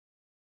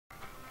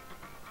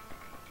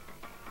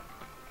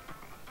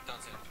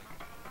Don't say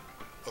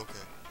anything.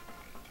 Okay.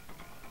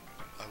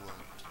 I won't.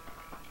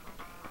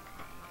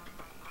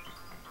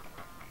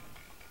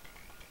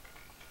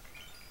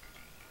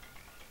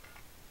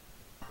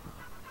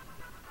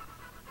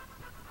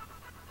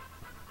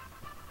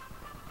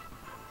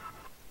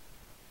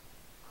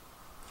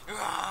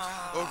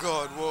 Oh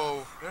god,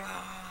 whoa.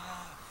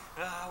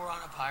 We're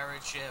on a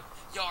pirate ship.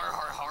 Yar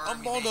har har.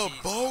 I'm on a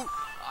boat?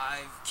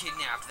 I've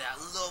kidnapped that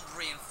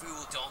lumbering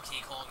fool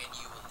Donkey Kong and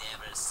you will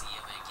never see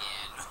him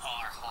again.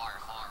 Har har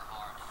har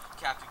har.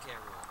 Captain K.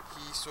 Rool.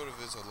 He sort of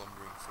is a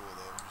lumbering fool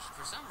though.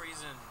 For some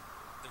reason,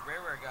 the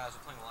Rare guys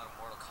were playing a lot of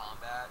Mortal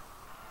Kombat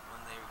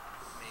when they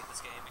made this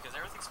game because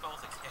everything's spelled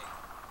with a K.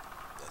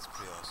 That's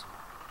pretty awesome.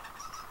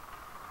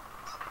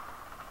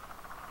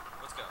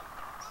 Let's go.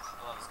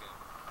 I love this game.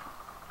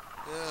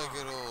 Yeah,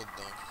 good old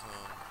Donkey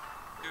Kong.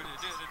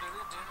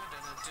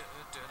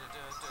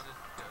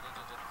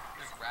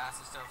 There's grass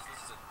and stuff. This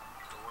is a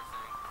door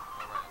thing.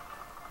 Alright.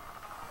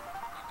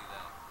 You do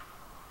that.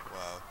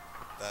 Wow.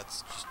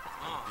 That's just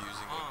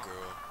abusing a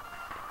girl.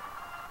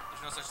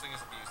 There's no such thing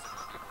as abuse. There's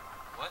no people.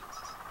 What?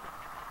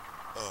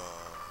 I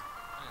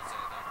didn't say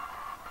anything.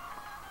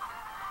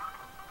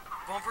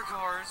 Bumper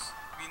cars.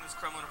 Me and this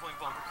Kremlin are playing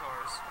bumper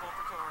cars.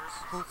 Bumper cars.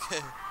 Okay.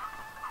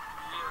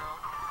 Yeah.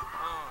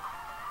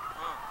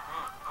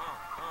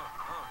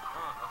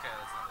 Okay,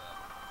 that's not that.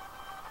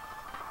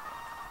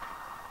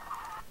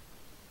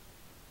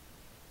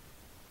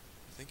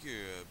 I think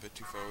you're a bit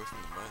too far away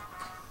from the mic.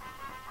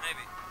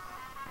 Maybe.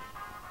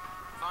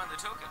 Find the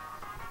token.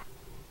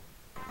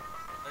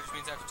 That just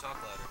means I have to talk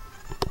louder.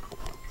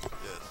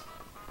 Yes.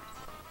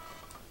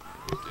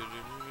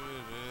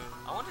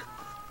 I wonder,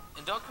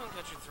 in Donkey Kong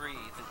Country 3,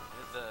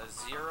 the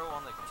 0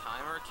 on the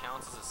timer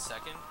counts as a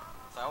second.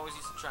 So I always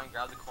used to try and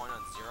grab the coin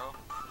on 0.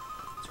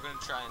 So we're gonna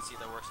try and see if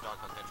that works in Donkey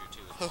Kong Country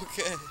 2 as well.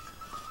 Okay.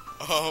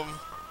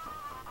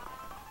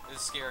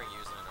 It's scaring you,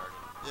 isn't it, Arden?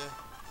 Yeah.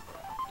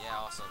 Yeah,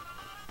 awesome.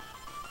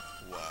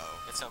 Wow.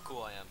 That's how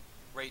cool I am.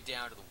 Right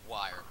down to the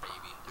wire,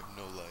 baby. You have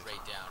no life.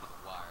 Right down to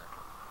the wire.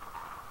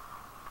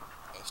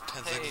 That was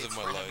 10 seconds of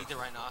my life. Meet the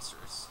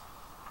rhinoceros.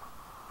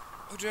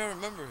 Oh, dude, I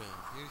remember him.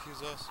 He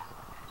was awesome.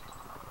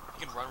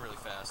 He can run really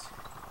fast.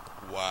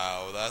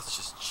 Wow, that's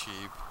just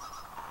cheap.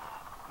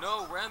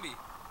 No, Rambi.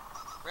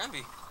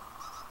 Rambi.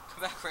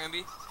 Come back,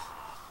 Rambi.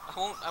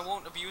 I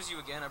won't abuse you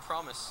again, I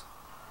promise.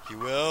 He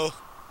will.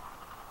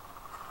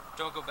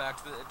 Don't go back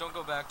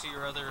to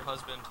your other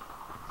husband.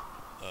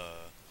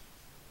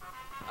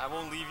 I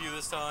won't leave you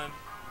this time.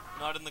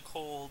 Not in the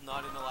cold,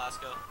 not in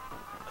Alaska.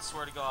 I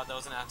swear to God, that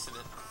was an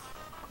accident.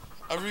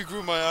 I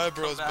regrew my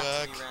eyebrows Come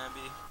back. back. To me,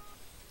 Rambi.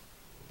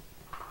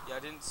 Yeah, I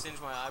didn't singe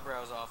my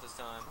eyebrows off this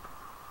time.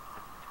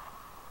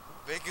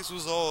 Vegas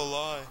was all a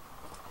lie.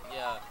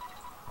 Yeah,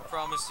 I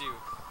promise you.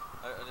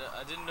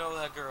 I didn't know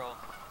that girl.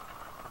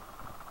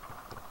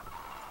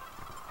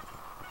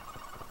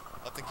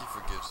 I think he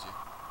forgives you.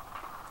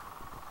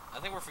 I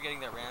think we're forgetting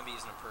that Rambi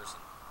isn't a person.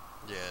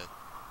 Yeah.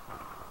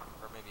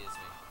 Or maybe it's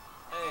me.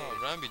 Hey.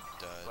 Oh, Rambi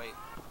died. Wait.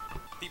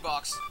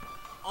 Beatbox.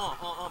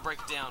 Break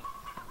it down.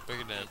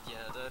 Break it down.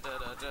 Yeah, da da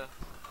da da.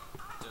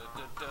 Da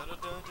da da da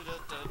da da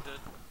da da.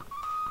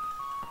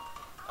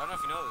 I don't know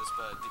if you know this,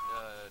 but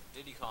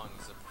Diddy Kong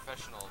is a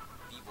professional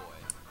b-boy.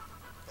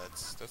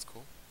 That's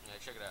cool. Yeah,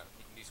 check it out.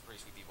 He can do some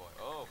pretty sweet b-boy.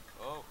 Oh,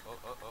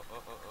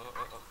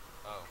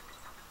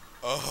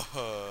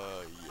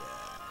 Yeah.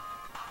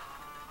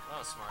 that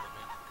was smart of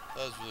me.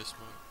 That was really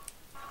smart.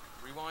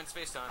 Rewind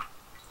space time.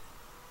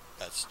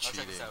 That's Oh, cheating.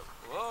 check this out.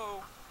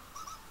 Whoa!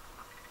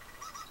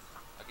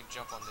 I can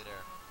jump on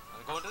midair.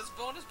 I'm going to this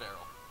bonus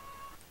barrel.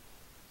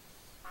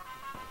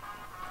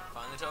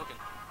 Find the token.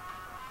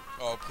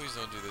 Oh, please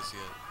don't do this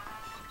yet.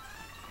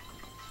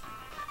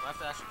 I have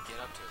to actually get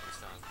up to it this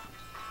time.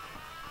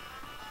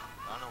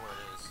 I don't know where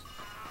it is.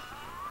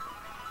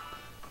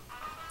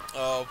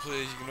 Oh,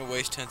 please, you're gonna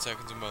waste 10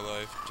 seconds of my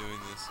life doing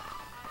this.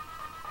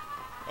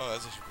 Oh,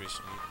 that's actually pretty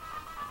sweet.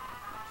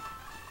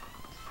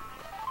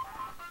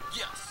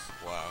 Yes!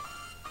 Wow.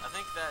 I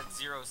think that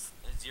zeroth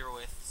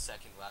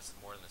second lasted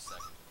more than a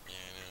second. Yeah,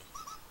 I know.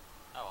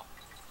 Oh well.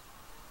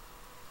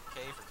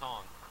 K for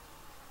Kong.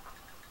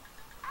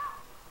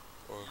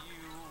 Or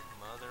You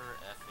mother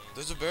effing.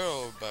 there's a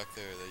barrel back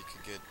there that you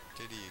could get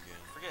Diddy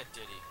again. Forget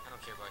Diddy. I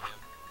don't care about him.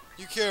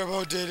 You care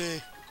about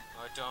Diddy.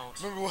 No, I don't.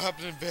 Remember what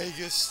happened in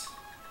Vegas?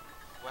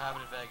 What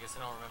happened in Vegas? I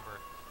don't remember.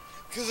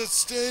 Cause it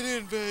stayed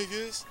in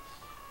Vegas.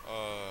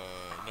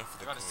 Enough of I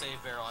the got a coin.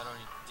 save barrel. I don't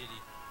need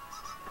Diddy.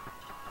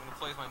 I'm gonna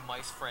play with my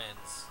mice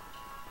friends.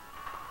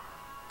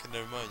 Okay,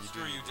 never mind.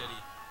 Screw you, Diddy.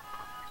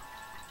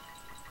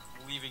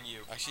 I'm leaving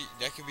you. Actually,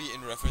 that could be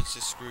in reference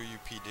to Screw You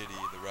P. Diddy,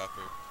 the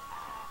rapper.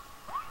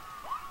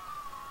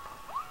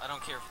 I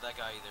don't care for that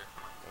guy either.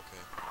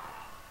 Okay.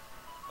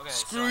 Okay.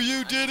 Screw so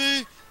you,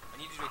 Diddy! I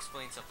need you to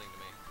explain something to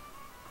me.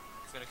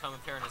 It's gonna come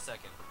apparent in a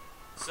second.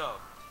 So,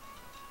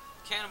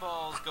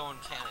 cannonballs go in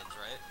cannons,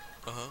 right?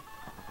 Uh-huh.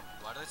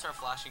 Why do they start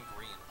flashing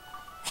green?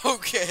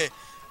 Okay.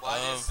 Why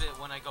is it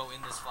when I go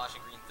in this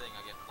flashing green thing,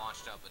 I get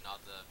launched up, but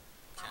not the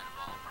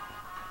cannonball?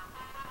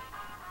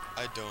 I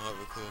I don't have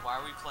a clue. Why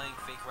are we playing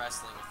fake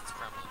wrestling with this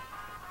Kremlin?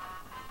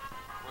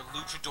 We're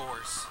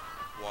luchadors.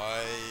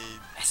 Why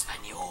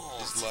Espanol.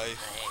 is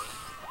life?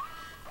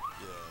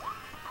 Yeah.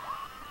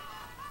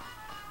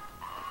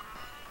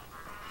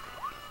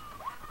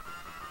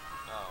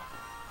 Oh.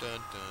 Dun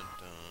dun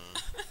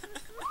dun.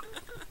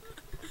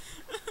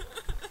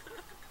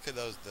 Okay,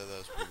 that was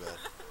pretty bad.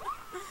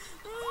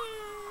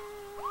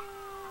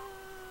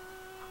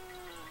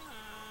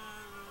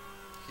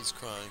 He's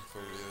crying for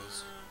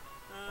reals.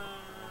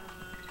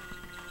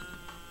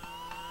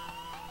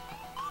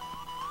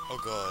 Oh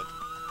god.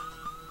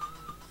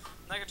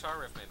 That guitar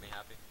riff made me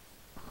happy.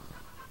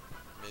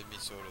 Made me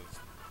sort of.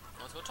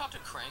 Let's go talk to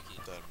Cranky.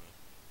 I don't know.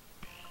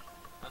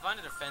 I find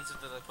it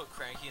offensive that they put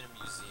Cranky in a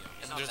museum.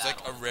 He's And not there's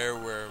that like old. a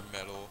rareware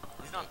medal.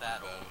 He's not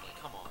that old. Like,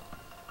 come on.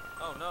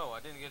 Oh no, I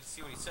didn't get to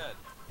see what he said.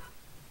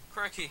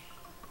 Cranky.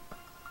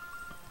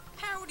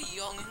 Howdy,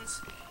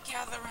 youngins.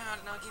 Gather around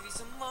and I'll give you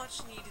some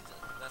much needed.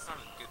 That's not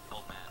a good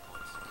old man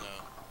voice. No.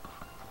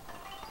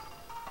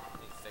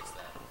 Need to fix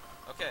that.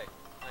 Okay,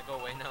 can I go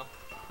away now?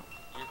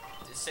 You're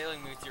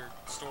assailing me with your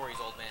stories,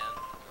 old man. I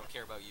don't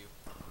care about you.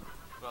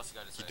 What else you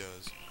got to say? He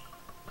does.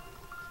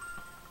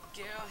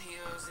 Girl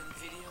heroes in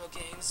video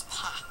games?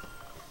 Ha!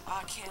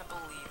 I can't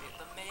believe it.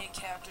 The main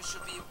character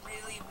should be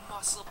really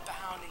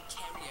muscle-bound and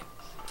carry a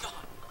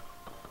gun,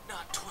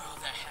 not twirl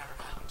their hair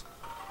around.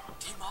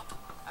 Team up?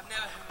 I've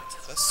never heard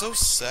of That's so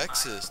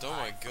sexist. Oh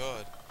my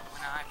god.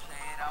 When I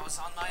played, I was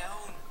on my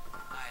own.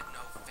 I had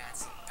no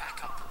fancy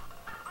backup.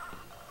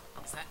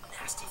 Is that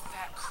nasty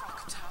fat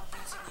crocodile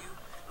beating you?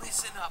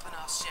 Listen up and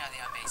I'll share the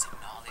amazing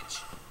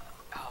knowledge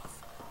of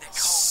the Cobra.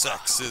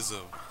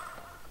 Sexism.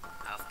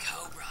 Of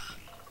Cobra.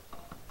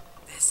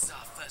 This is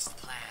our first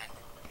plan.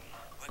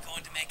 We're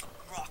going to make a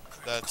rock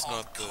group That's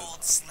called not the-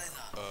 Cold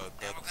Slither. And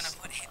we're going that's- to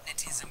put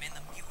hypnotism in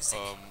the music.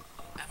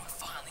 And we're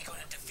finally going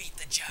to defeat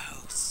the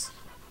Joes.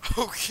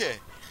 Okay.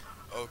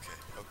 Okay.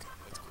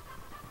 That's cool.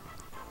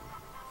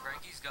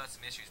 Frankie's got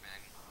some issues,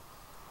 man.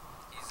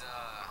 He's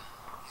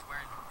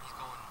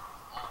going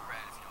all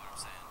red, if you know what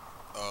I'm saying.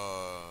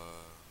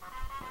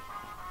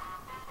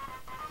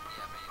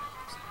 Yeah, but you know what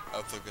I'm saying.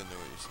 I think I know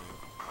what you're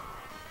saying.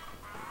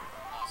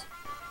 Awesome.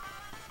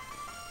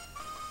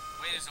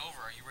 Wait is over.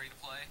 Are you ready to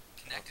play?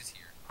 Connect is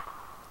here.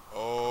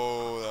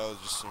 Oh, that was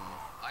just some.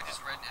 I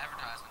just read an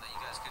advertisement that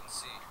you guys couldn't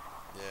see.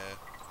 Yeah.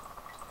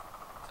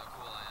 That's how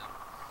cool I am.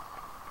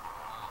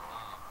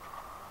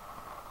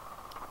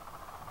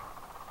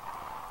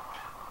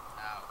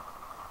 Ow.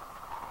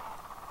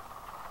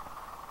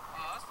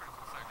 Oh, that's pretty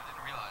cool fact. I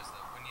didn't realize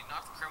that when you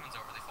knock the Kremlins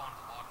over, they fall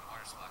into the water and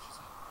water splashes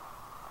up.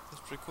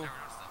 That's pretty cool. Never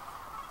noticed that.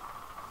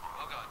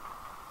 Oh god.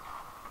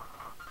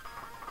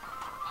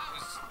 I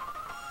was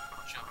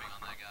jumping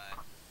on that guy.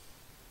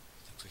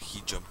 Looks like he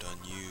jumped on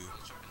you. I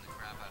was jumping the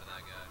crap out of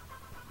that guy.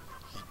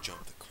 He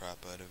jumped the crap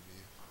out of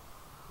you.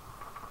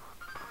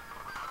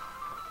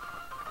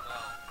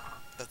 Well,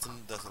 That's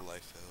a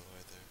life fail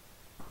right there.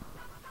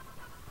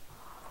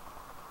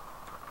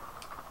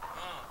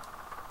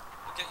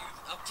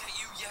 I'll get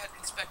you yet,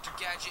 Inspector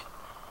Gadget.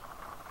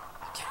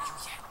 I'll get you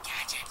yet,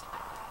 Gadget.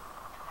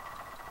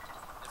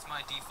 That's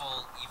my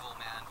default evil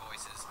man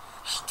voices.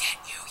 I'll get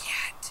you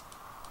yet.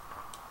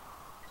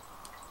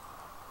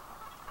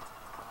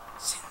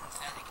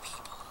 Synthetic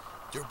people.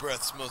 Your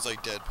breath smells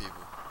like dead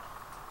people.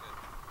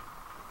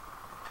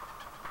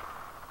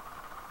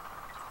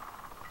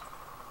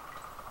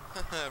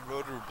 Good.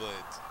 Rotor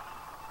blades.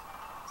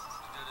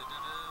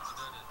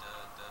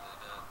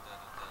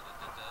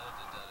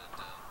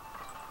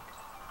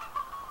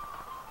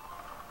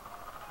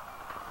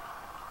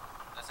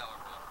 That's how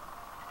we're built.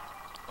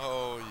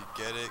 Oh, you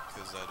get it?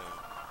 Cause I don't.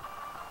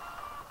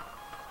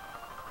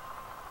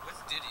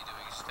 What's Diddy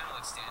doing? He's just kind of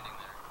like standing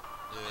there.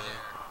 In Yeah.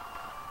 midair.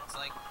 It's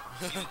like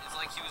it's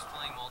like he was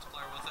playing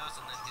multiplayer with us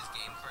and then his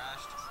game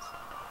crashed.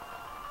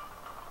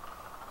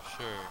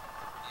 Sure.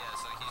 Yeah,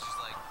 so he's just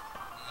like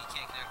he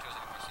can't connect to us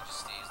anymore, so he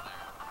just stays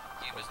there.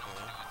 The game doesn't know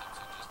what to do with him,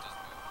 so it just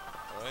doesn't move.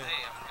 Alright.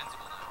 Hey, I'm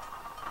invincible now.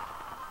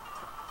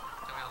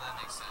 Tell me how that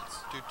makes sense.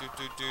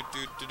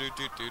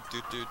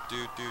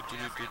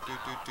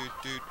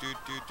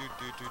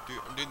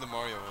 I'm doing the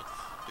Mario one.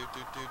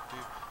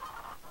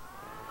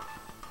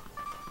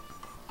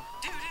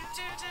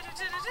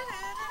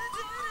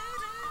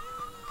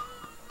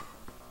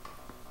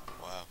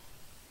 Wow.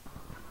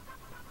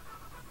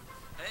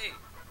 Hey!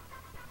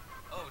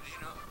 Oh, did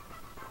you know?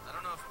 I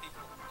don't know if you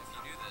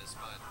knew this,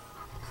 but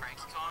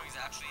Cranky Kong is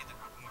actually the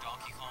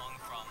Donkey Kong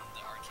from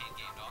the arcade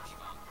game Donkey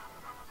Kong.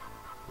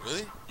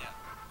 Really? Yeah.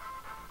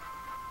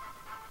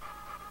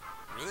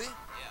 Really?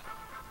 Yeah.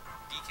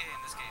 DK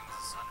in this game is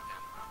the son of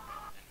him,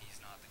 and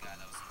he's not the guy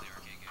that was in the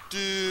arcade game.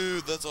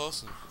 Dude, that's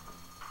awesome.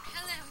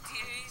 Hello,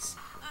 dearies.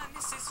 I'm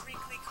Mrs.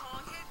 Wrinkly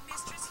Kong,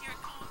 headmistress here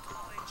at Kong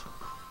College.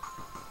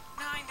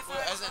 9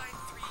 divided as in- by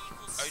 3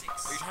 equals Are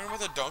 6. you talking about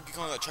the Donkey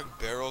Kong that chucked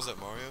barrels at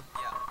Mario?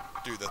 Yeah.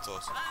 Dude, that's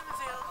awesome. I'm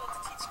available to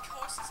teach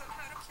courses on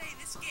how to play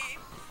this game,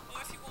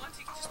 or if you want,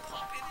 you can just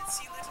pop in and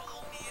see little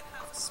old me and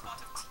have a spot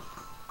of tea.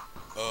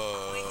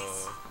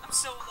 Please, I'm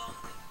so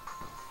lonely.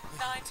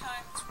 9 8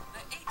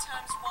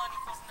 times 1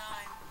 equals 9,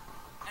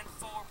 and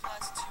 4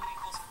 plus 2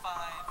 equals 5.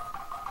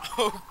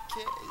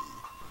 Okay.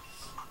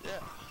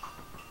 Yeah.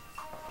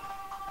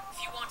 If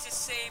you want to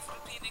save,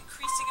 it'll be an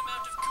increasing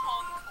amount of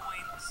Kong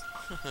coins,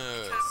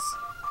 because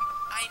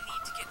I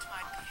need to get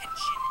my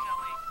pension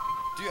going.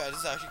 Dude,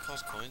 this actually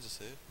costs coins to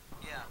save?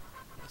 Yeah.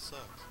 That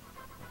sucks.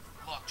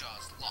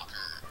 Lockjaw's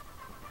locker.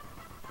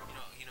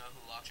 You know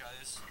who Lockjaw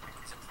is?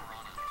 He's a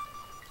piranha.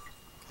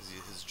 Because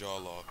his jaw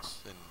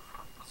locks, and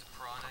He's a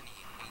piranha and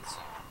he hates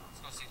you. Let's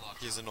go see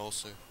Lockjaw. he's an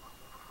ulcer.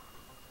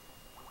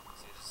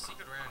 See, there's a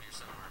secret around here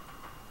somewhere.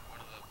 One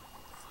of the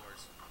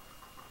floors.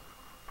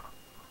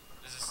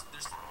 There's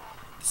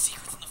the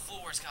secret's in the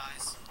floors,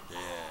 guys.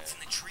 Yeah. It's in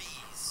the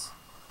trees.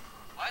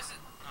 Why is it?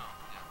 Oh,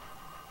 yeah.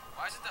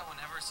 Why is it that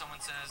whenever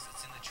someone says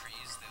it's in the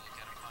trees, they look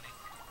at him funny?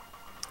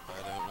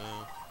 I don't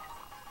know.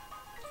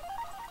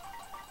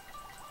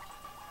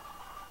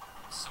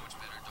 So much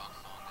better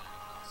Donkey Kong than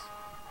anyone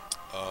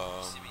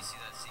else. See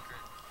that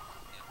secret?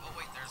 Yeah. Oh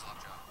wait, there's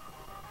Lockjaw.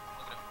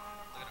 Look at him.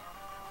 Look at him.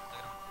 Look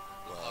at him.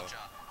 Look at Wow.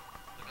 Lockjaw.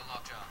 Look at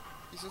Lockjaw.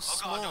 He's so Oh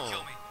small. god, don't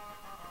kill me.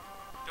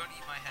 Don't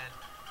eat my head.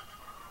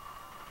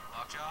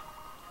 Lockjaw?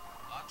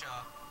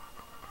 Lockjaw.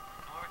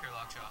 Come over here,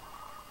 Lockjaw.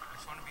 I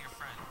just want to be your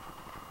friend.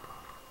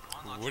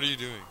 Come on, Lockjaw. What are you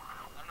doing?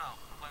 I don't know.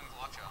 I'm playing with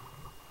Lockjaw.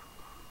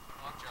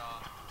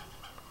 Lockjaw.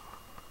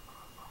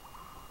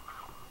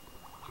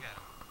 Look at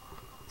him.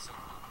 He's so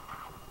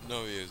cool.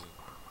 No, he isn't.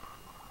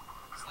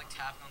 It's like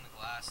tapping on the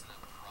glass in a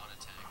piranha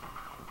tank.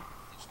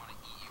 They just want to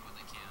eat you when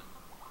they can.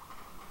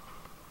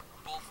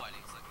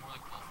 Bullfighting. It's like more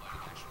like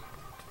bullfighting, actually.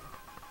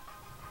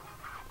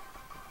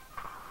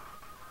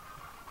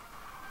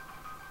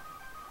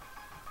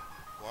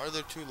 Why are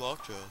there two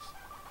lockjaws?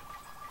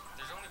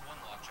 There's only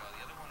one Lockjaw.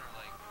 The other one are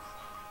like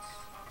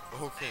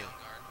clones. Okay. Hey, on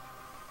guard.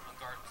 On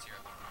guard was here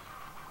at one point.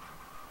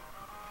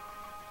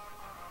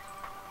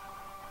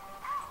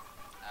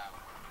 Ow.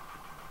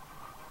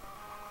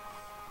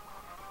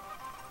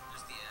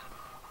 There's the N.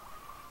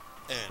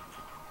 N.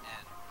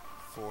 N.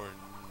 For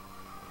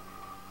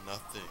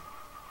nothing.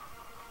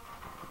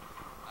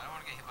 I don't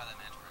want to get hit by that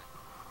manta ray.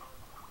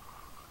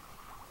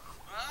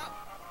 Ah!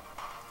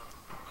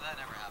 But that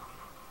never happened.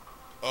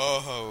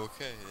 Oh,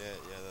 okay.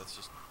 Yeah, that's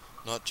just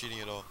not cheating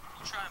at all.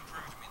 You try and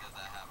prove to me that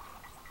that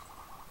happened.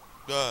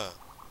 Duh.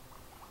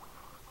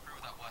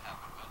 Prove that what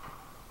happened, but I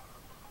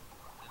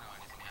didn't know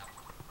anything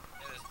happened.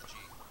 Yeah, there's the G.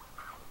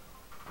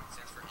 It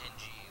stands for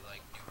NG,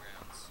 like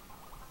Newgrounds.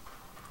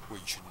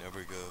 Where you should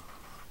never go.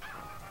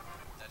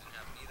 That didn't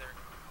happen either.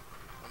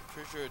 I'm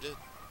pretty sure it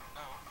did.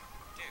 No.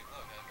 Dude,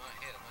 look, I'm not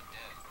hit, I'm not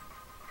dead.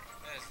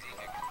 That is the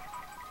kick.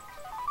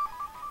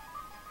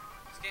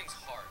 This game's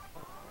hard.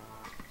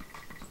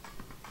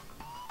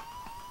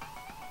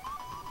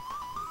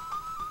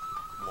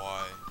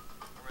 Why?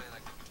 I really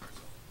like the guitar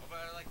solo. Oh, but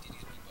I like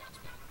Diddy's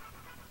beatbox better.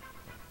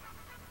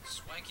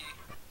 Swanky.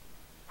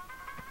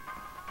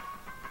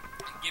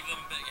 Give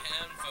them a big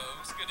hand,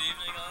 folks. Good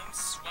evening, I'm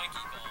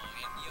Swanky Kong,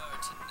 and you're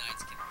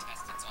tonight's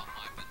contestants on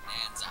my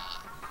bonanza.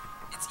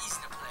 It's easy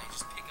to play,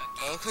 just pick a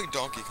game. That looks like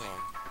Donkey Kong.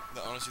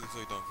 That honestly looks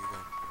like Donkey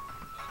Kong.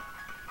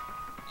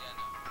 Yeah,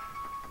 no.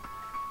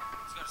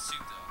 He's got a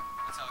suit, though.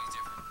 That's how he's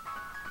different.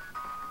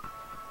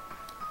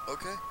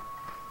 Okay.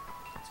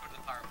 Let's go to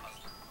the pirate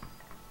puzzle.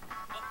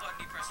 What button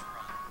do you press to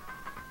run?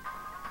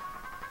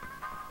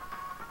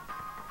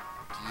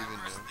 Do you even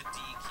Press know? the D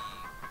key.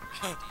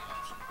 Or the D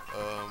option.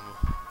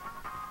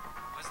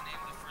 What's the name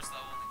of the first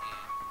level in the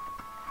game?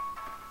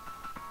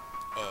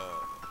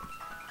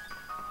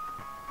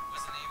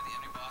 What's the name of the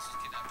enemy boss who's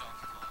kidnapped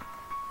Donkey Kong?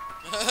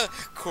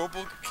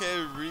 Corporal K.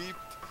 Reap.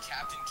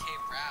 Captain K.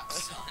 Rap,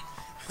 son.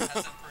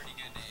 That's a pretty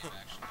good name,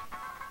 actually.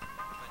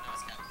 But no,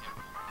 it's Captain K.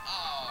 Rap.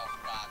 Oh,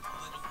 right.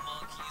 The little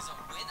monkey is a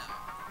winner.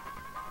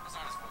 That's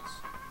not his voice.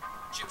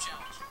 Chip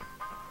challenge.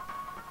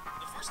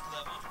 The first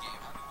level of the game,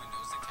 how many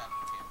windows did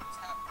Captain K. Rap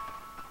have?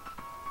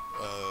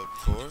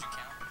 4? Did you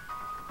count?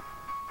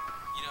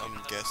 You know, I'm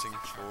the guessing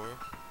first 4.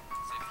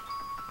 Six.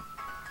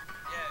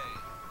 Yay.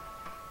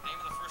 Name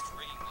of the first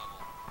rigging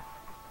level.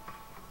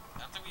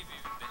 I don't think we've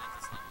even been at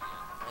this level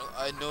yet. Well,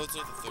 I know it's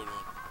not the third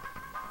one.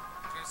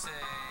 I'm gonna say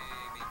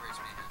Beat Breaks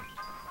Mayhem.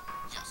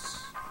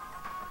 Yes.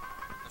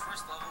 The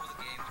first level of the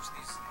game which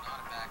leaves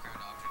not a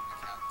background object in the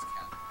captain's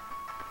cabin.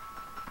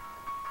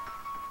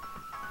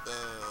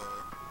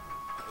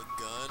 A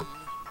gun?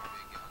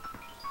 Maybe a gun.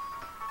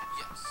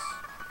 Yes.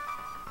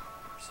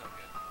 You're so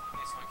good.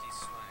 Hey, Swanky,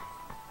 swing.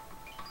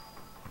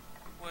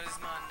 What is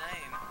my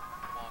name,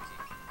 Wonky?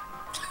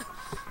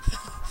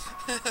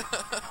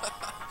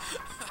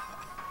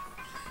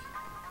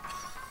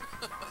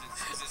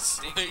 Is it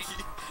stinky? Is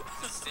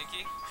it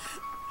stinky?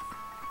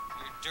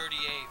 You're a dirty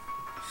ape.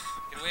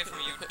 Get away from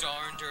me, you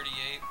darn dirty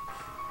ape.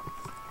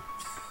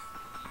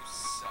 You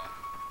suck.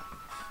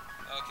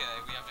 Okay,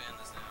 we have to end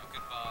this now.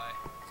 Goodbye.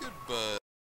 Goodbye.